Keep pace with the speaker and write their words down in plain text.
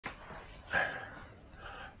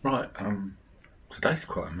Right, today's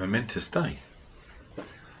quite a momentous day.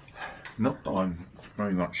 Not that I'm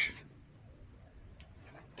very much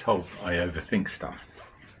told I overthink stuff,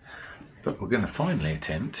 but we're going to finally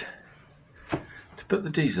attempt to put the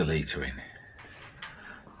diesel heater in.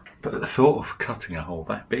 But the thought of cutting a hole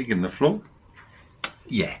that big in the floor,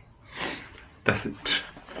 yeah, doesn't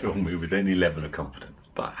fill me with any level of confidence.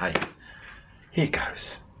 But hey, here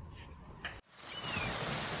goes.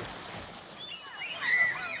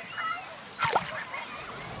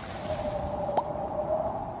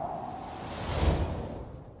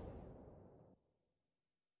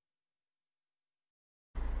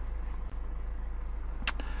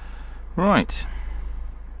 Right,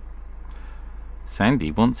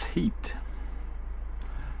 Sandy wants heat,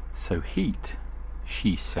 so heat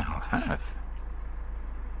she shall have.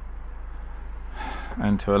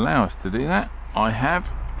 And to allow us to do that, I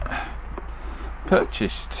have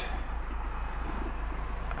purchased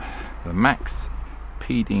the Max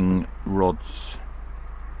Peding Rods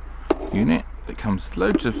unit that comes with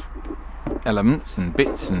loads of elements and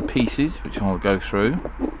bits and pieces, which I'll go through.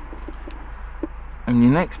 And the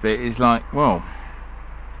next bit is like, well,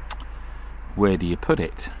 where do you put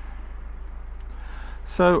it?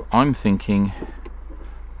 So I'm thinking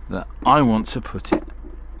that I want to put it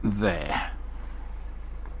there,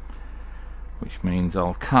 which means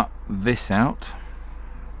I'll cut this out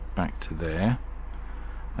back to there,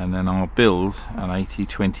 and then I'll build an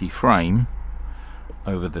 80/20 frame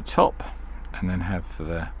over the top, and then have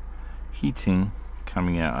the heating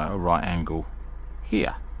coming out at a right angle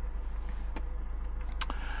here.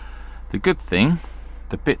 The good thing,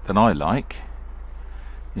 the bit that I like,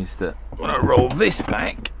 is that when I roll this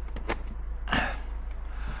back,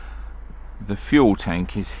 the fuel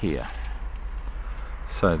tank is here.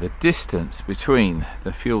 So the distance between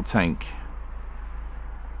the fuel tank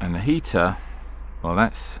and the heater, well,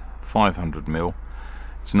 that's 500 mil.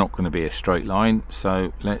 It's not going to be a straight line,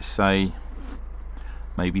 so let's say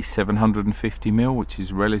maybe 750 mil, which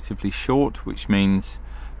is relatively short, which means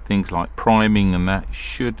things like priming and that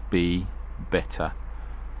should be better,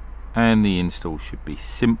 and the install should be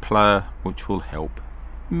simpler, which will help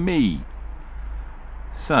me.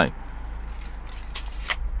 So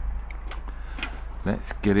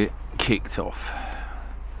let's get it kicked off.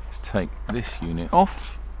 Let's take this unit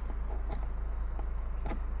off.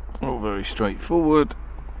 All very straightforward.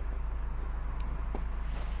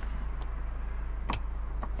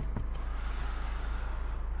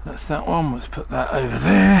 That's that one. Let's put that over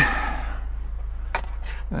there.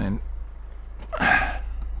 Then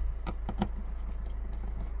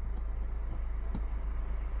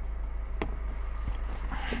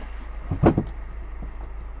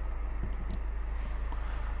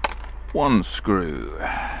one screw.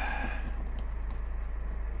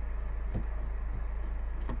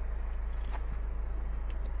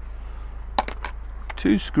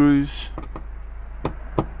 Two screws.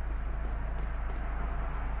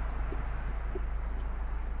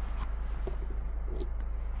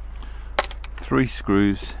 Three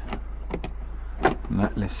screws, and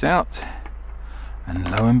that lifts out, and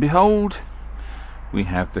lo and behold, we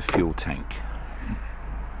have the fuel tank.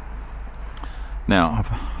 Now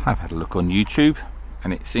I've had a look on YouTube,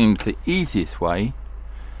 and it seems the easiest way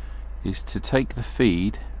is to take the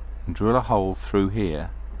feed and drill a hole through here,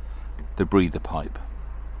 the breather pipe.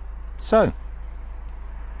 So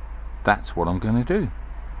that's what I'm going to do.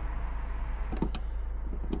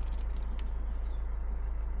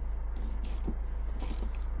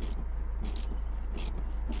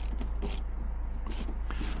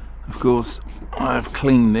 Of course, I've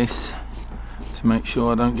cleaned this to make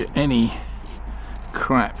sure I don't get any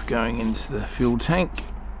crap going into the fuel tank,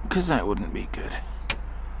 because that wouldn't be good.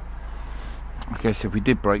 I guess if we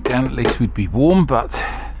did break down, at least we'd be warm, but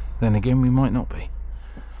then again we might not be.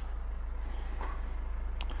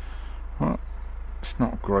 Well, it's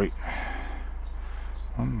not great.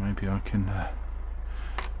 Well, maybe I can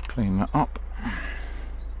clean that up.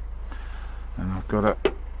 And I've got a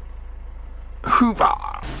Hoover.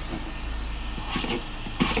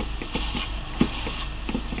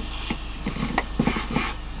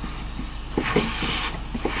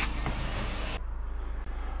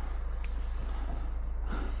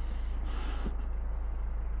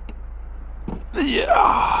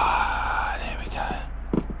 Yeah, there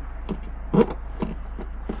we go.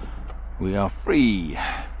 We are free,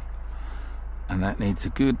 and that needs a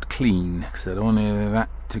good clean, because I don't want any of that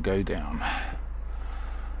to go down.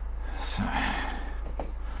 So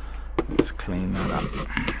let's clean that up.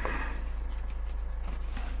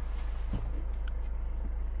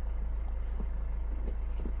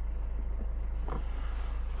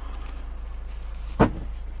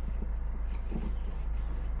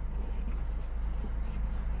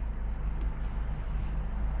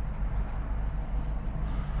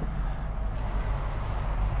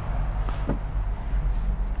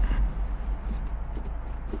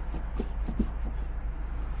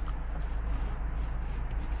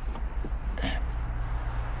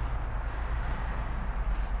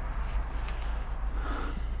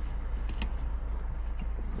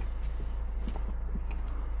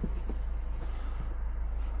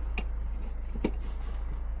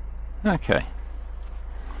 Okay,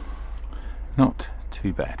 not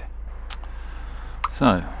too bad.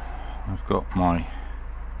 So I've got my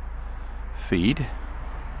feed,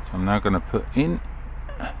 so I'm now going to put in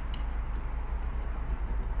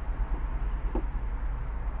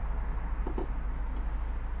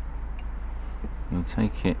and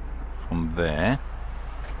take it from there,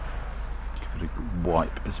 give it a good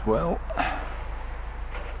wipe as well,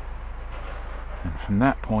 and from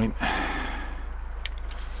that point,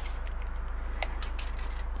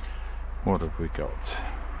 what have we got?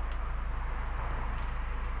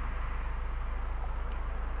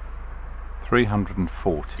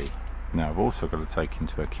 $340. Now I've also got to take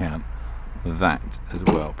into account that as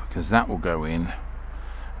well, because that will go in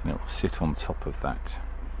and it will sit on top of that.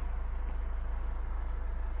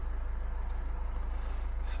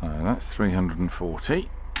 So that's 340.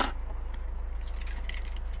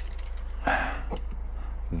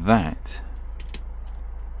 That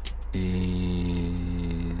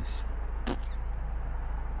is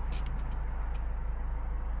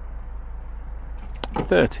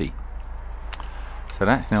 $30. So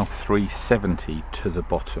that's now 370 to the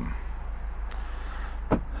bottom.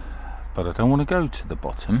 But I don't want to go to the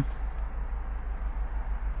bottom.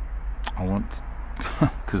 I want,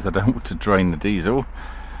 because I don't want to drain the diesel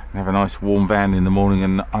and have a nice warm van in the morning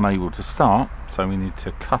and unable to start. So we need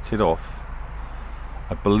to cut it off.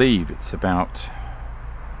 I believe it's about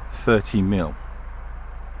 30 mil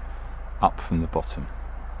up from the bottom,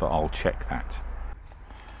 but I'll check that.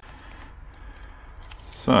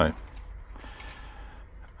 So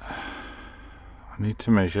I need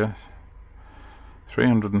to measure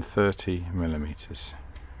 330 millimeters.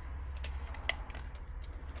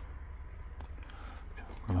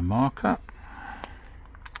 Got a marker.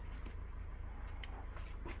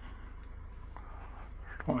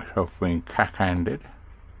 Got myself being cack-handed.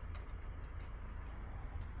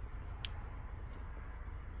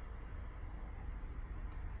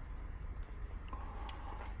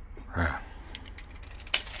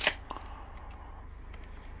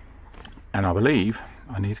 And I believe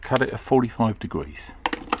I need to cut it at 45 degrees.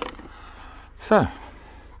 So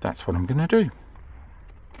that's what I'm going to do.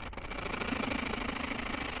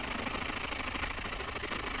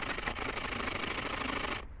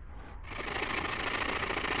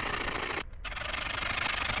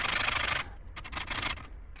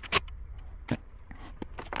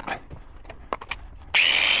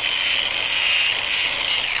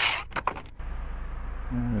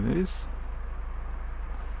 There it is.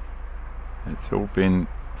 It's all been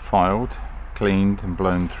filed, cleaned and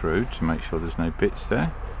blown through to make sure there's no bits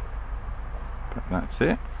there, but that's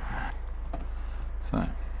it. So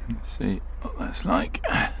let's see what that's like.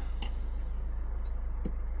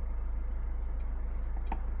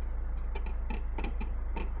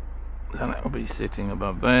 So that will be sitting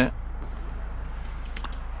above there,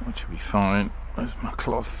 which should be fine. Where's my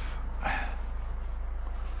cloth?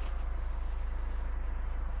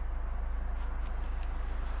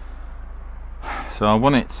 So I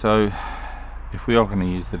want it so if we are going to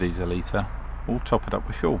use the diesel heater, we'll top it up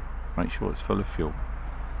with fuel, make sure it's full of fuel,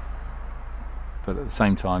 but at the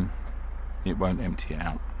same time it won't empty it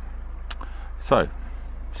out. So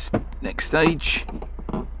next stage,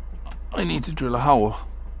 I need to drill a hole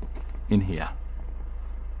in here,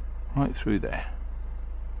 right through there.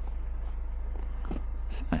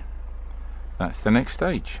 So that's the next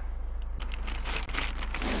stage.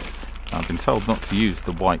 I've been told not to use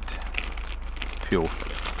the white fuel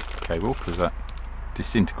cable because that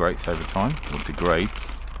disintegrates over time or degrades,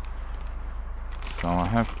 so I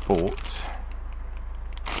have bought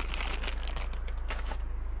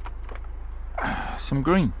some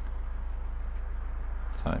green,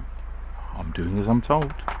 so I'm doing as I'm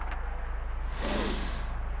told.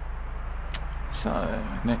 So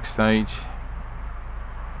next stage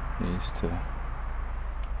is to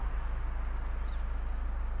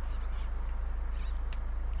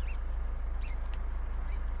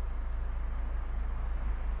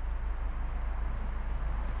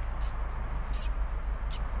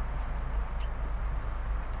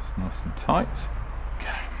nice and tight.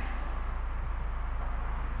 Okay.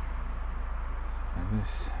 So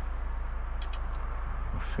this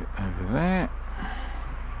will fit over there.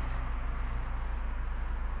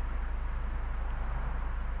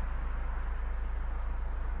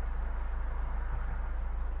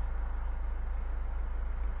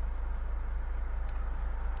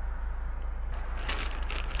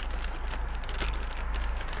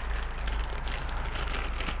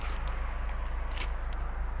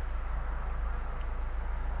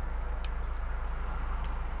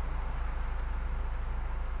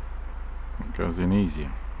 Goes in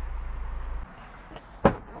easier.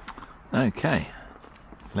 Okay,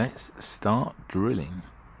 let's start drilling.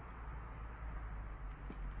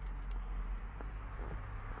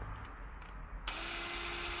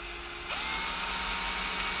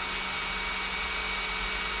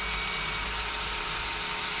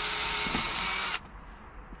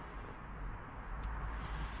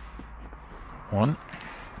 One,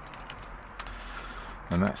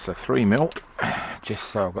 and that's a 3mm, just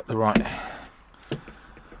so I've got the right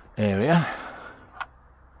area.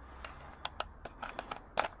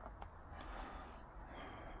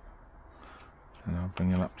 And I'll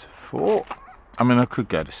bring it up to 4. I mean, I could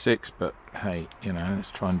go to 6, but hey, you know, let's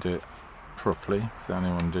try and do it properly, so I only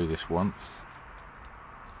want to do this once.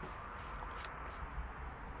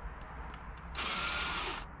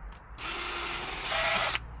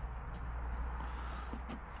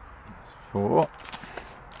 That's 4.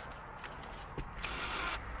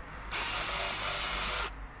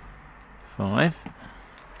 5.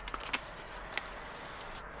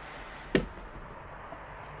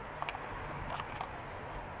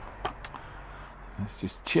 Let's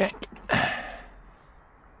just check.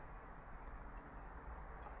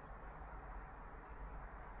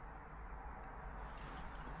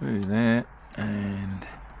 Through there, and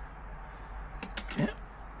yeah,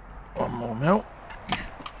 1 more mil.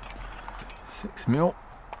 6mm.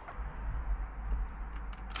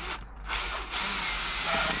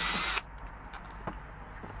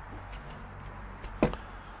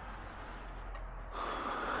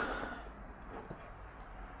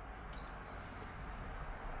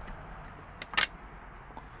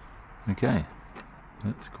 Okay,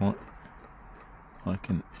 that's quite, I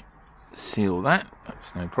can seal that,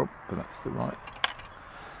 that's no problem, but that's the right.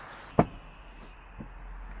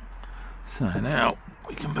 So now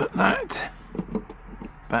we can put that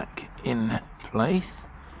back in place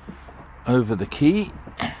over the key,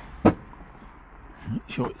 make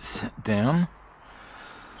sure it's set down,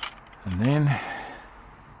 and then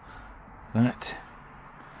that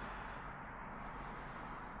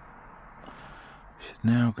should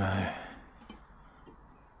now go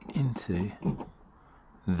into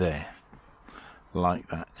there like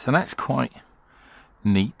that. So that's quite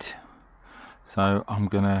neat. So I'm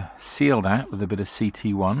going to seal that with a bit of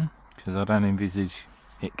CT1 because I don't envisage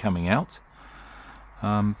it coming out,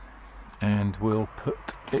 and we'll put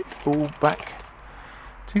it all back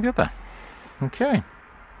together. Okay,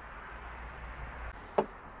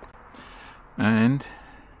 and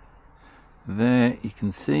there you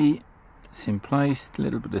can see it's in place, a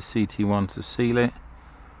little bit of CT1 to seal it,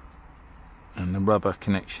 and the rubber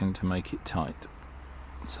connection to make it tight.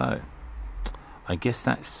 So I guess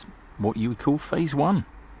that's what you would call phase 1.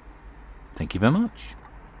 Thank you very much.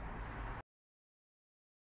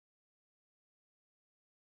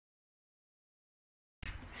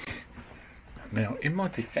 Now, in my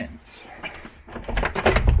defence,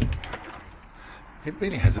 it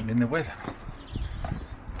really hasn't been the weather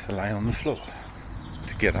to lay on the floor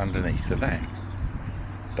to get underneath the van,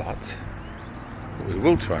 but what we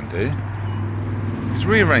will try and do is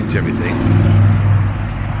rearrange everything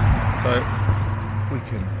so we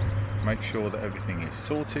can make sure that everything is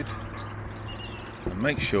sorted, and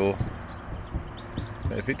make sure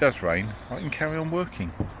that if it does rain I can carry on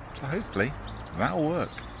working. So hopefully that'll work.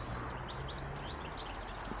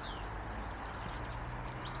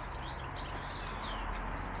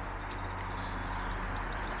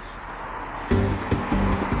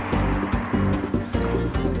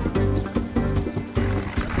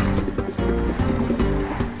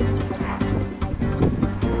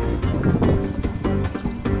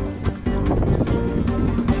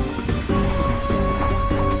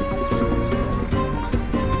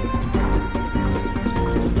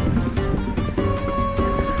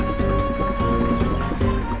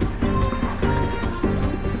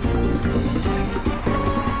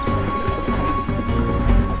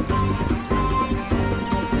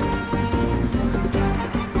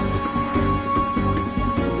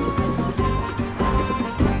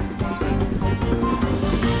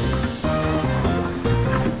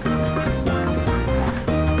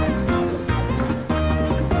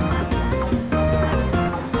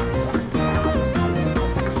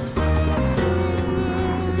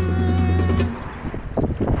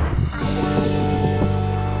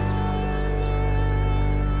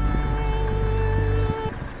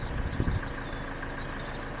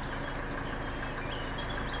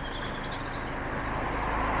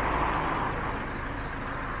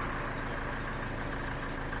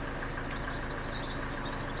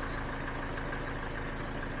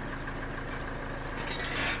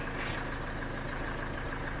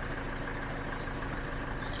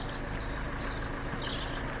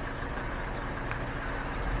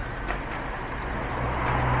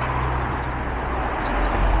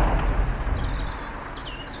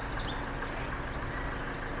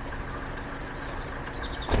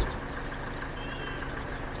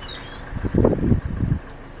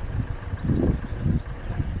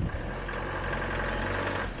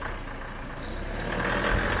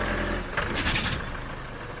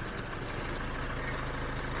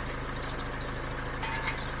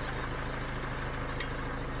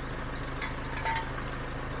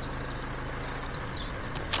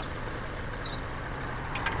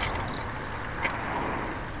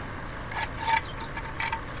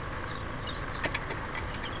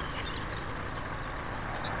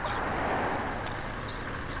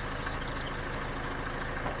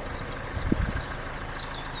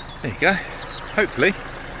 There you go. Hopefully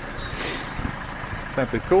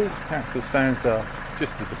that'll be cool. Council stands are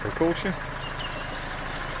just as a precaution.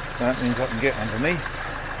 So that means I can get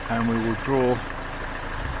underneath and we will draw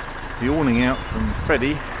the awning out from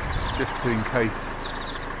Freddie just in case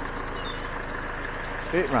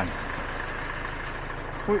it rains.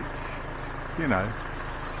 Which, you know,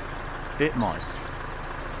 it might.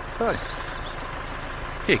 So,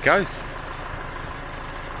 here it goes.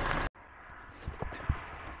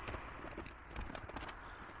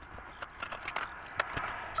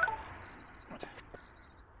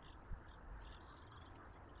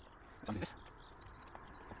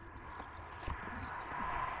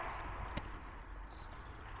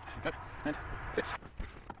 Go, and fix.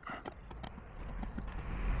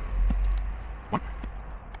 1,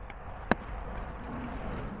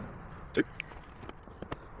 2,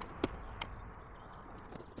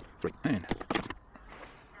 3, and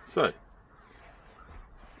so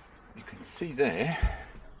you can see there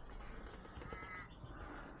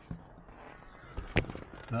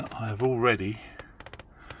that I have already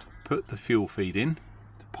put the fuel feed in.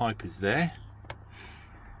 The pipe is there,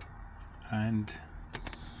 and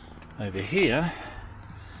over here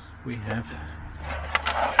we have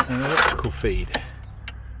an electrical feed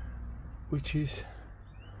which is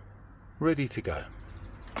ready to go.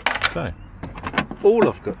 So all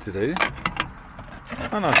I've got to do,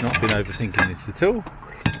 and I've not been overthinking this at all,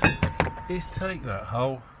 is take that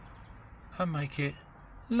hole and make it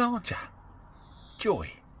larger.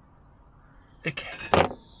 Joy. Okay.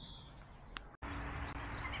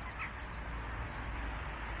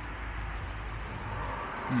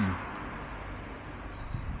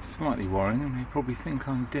 Slightly worrying, and they probably think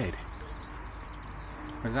I'm dead.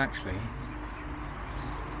 Whereas actually,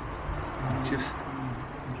 I'm just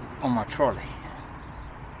on my trolley.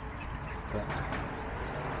 But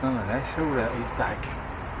nonetheless, all that is back.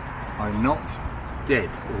 I'm not dead,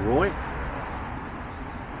 alright?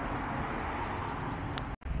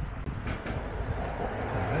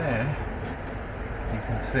 And there, you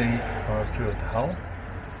can see where I've drilled the hole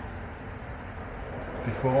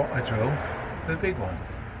before I drill the big one.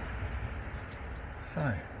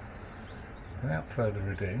 So, without further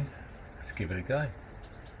ado, let's give it a go.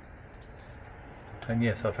 And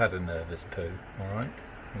yes, I've had a nervous poo, alright,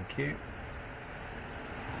 thank you.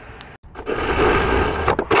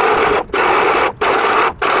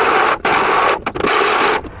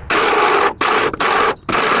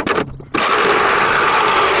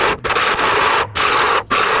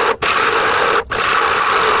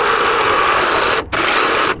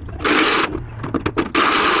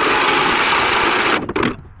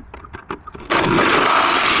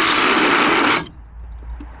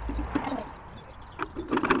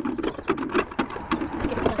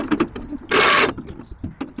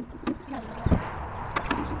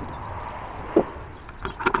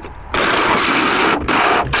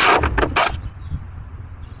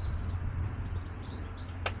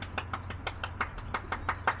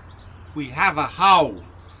 We have a hole.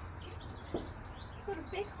 What a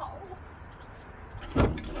big hole.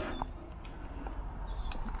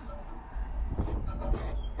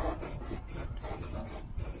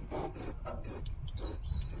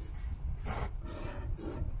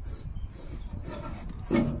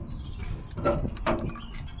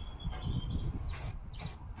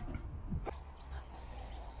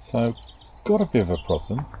 So, got a bit of a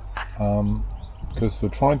problem because we're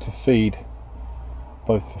trying to feed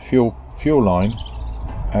both the fuel line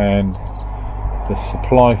and the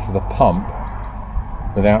supply for the pump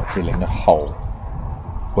without drilling a hole.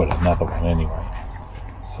 Well, another one anyway.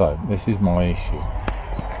 So this is my issue.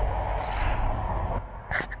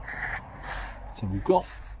 So we've got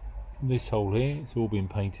this hole here, it's all been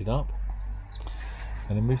painted up,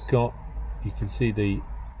 and then we've got, you can see the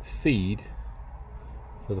feed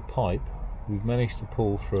for the pipe we've managed to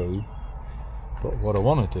pull through. But what I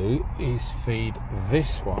want to do is feed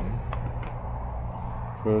this one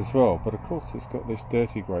through as well. But of course it's got this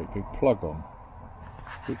dirty great big plug on,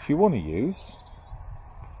 which you want to use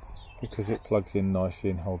because it plugs in nicely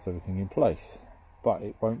and holds everything in place. But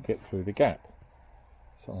it won't get through the gap.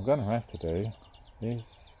 So what I'm going to have to do is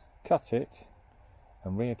cut it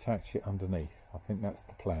and reattach it underneath. I think that's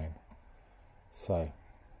the plan. So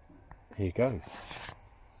here goes.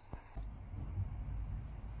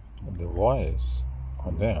 And the wires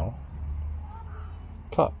are now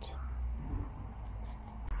cut.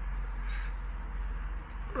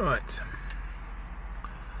 Right,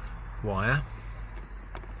 wire,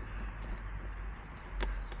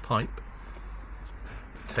 pipe,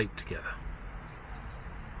 taped together.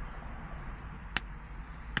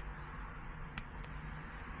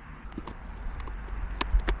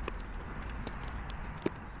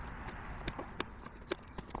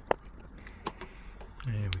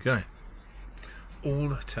 There we go,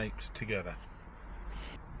 all taped together.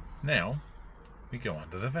 Now we go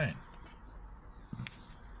under the van.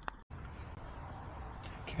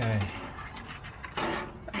 Okay,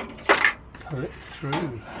 let's pull it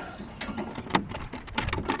through.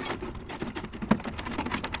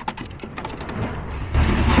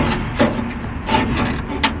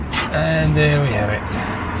 And there we have it.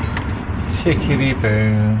 Chickadee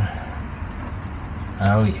boom.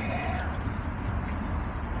 Oh yeah.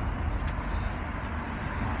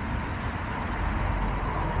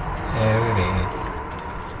 There it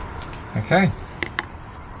is. Okay.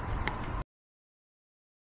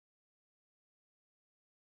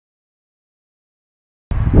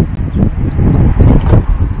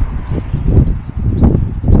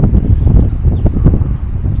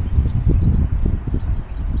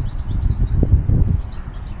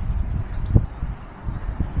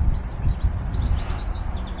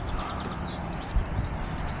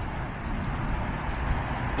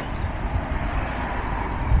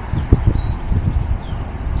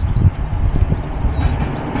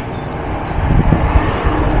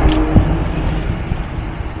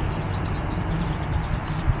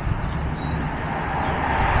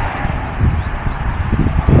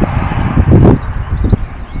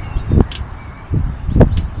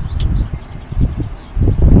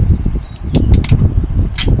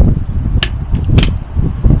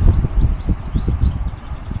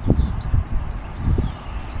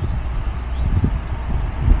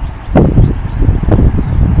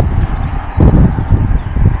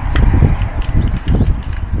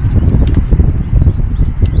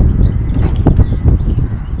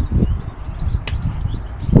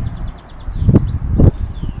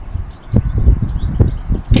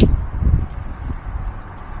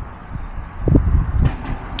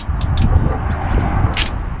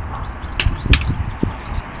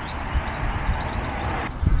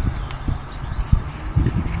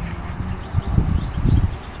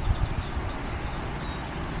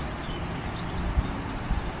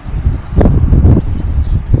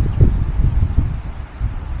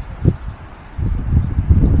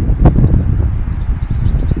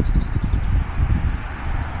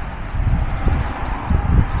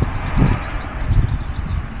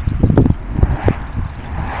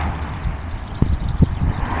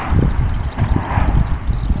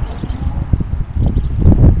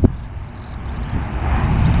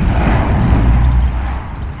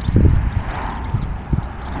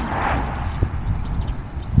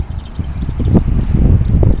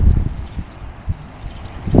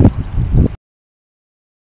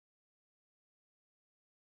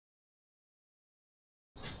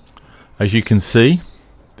 As you can see,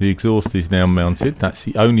 the exhaust is now mounted. That's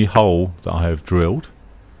the only hole that I have drilled.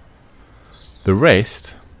 The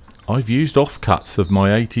rest, I've used offcuts of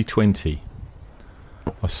my 80-20.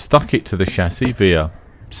 I've stuck it to the chassis via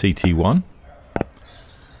CT1,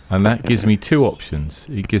 and that gives me two options.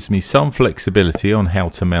 It gives me some flexibility on how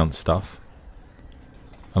to mount stuff,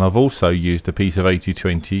 and I've also used a piece of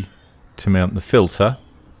 80-20 to mount the filter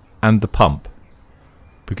and the pump,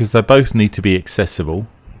 because they both need to be accessible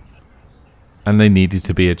and they needed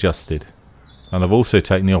to be adjusted. And I've also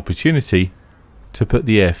taken the opportunity to put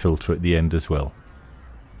the air filter at the end as well.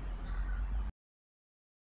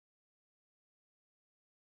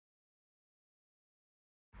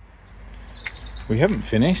 We haven't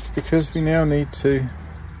finished because we now need to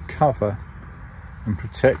cover and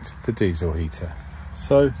protect the diesel heater.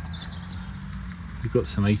 So we've got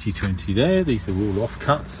some 80-20 there. These are all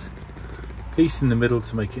offcuts. Piece in the middle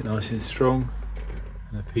to make it nice and strong,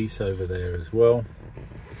 and a piece over there as well,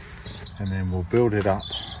 and then we'll build it up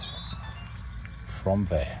from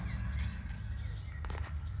there.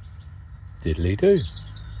 Diddly do.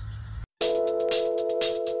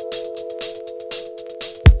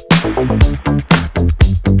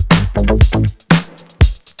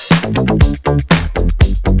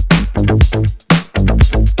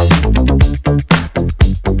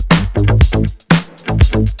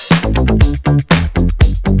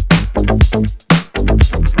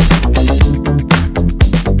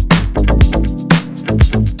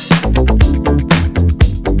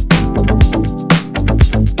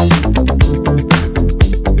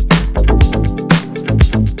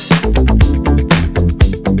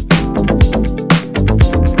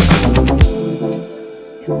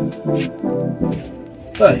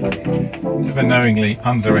 So, never knowingly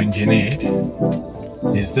under-engineered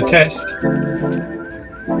is the test.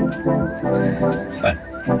 So,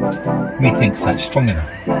 methinks that's strong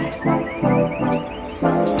enough.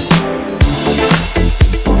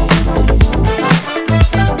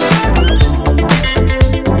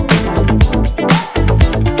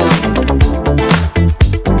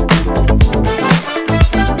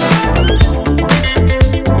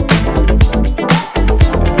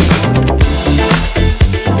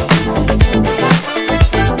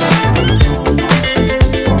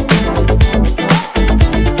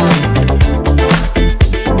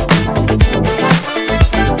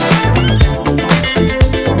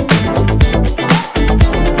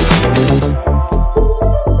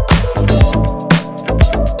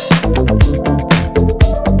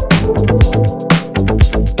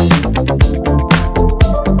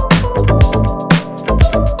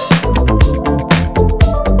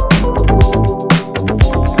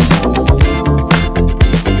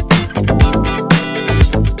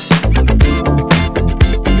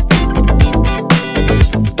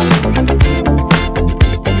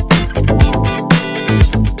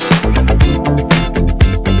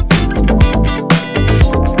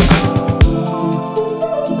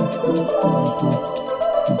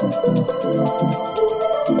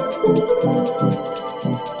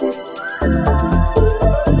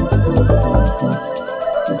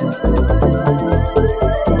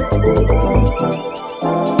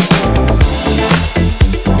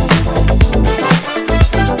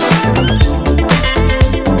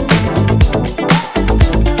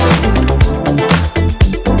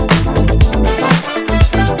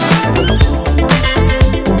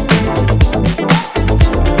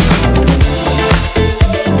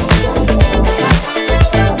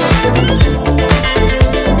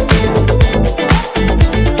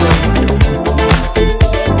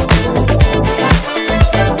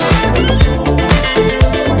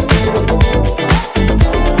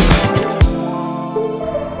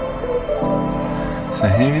 So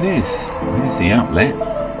here it is. Here's the outlet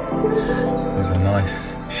with a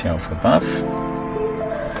nice shelf above.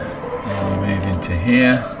 And we move into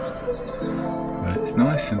here, but it's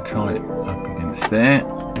nice and tight up against there.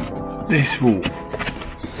 This will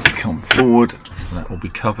come forward, so that will be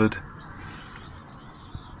covered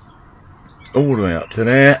all the way up to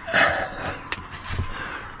there.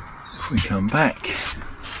 If we come back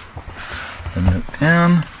and look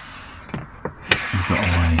down, we've got a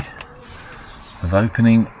way of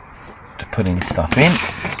opening to putting stuff in,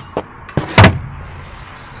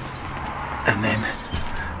 and then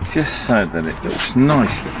just so that it looks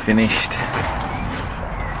nicely finished,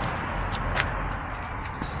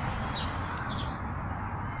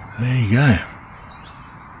 there you go.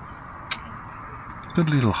 Good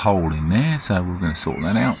little hole in there, so we're going to sort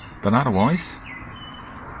that out, but otherwise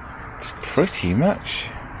it's pretty much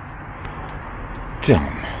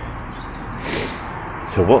done.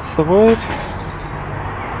 So what's the word?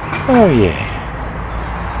 Oh yeah,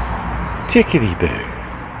 tickety-boo.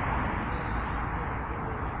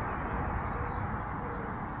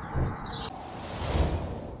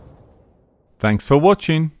 Thanks for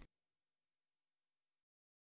watching.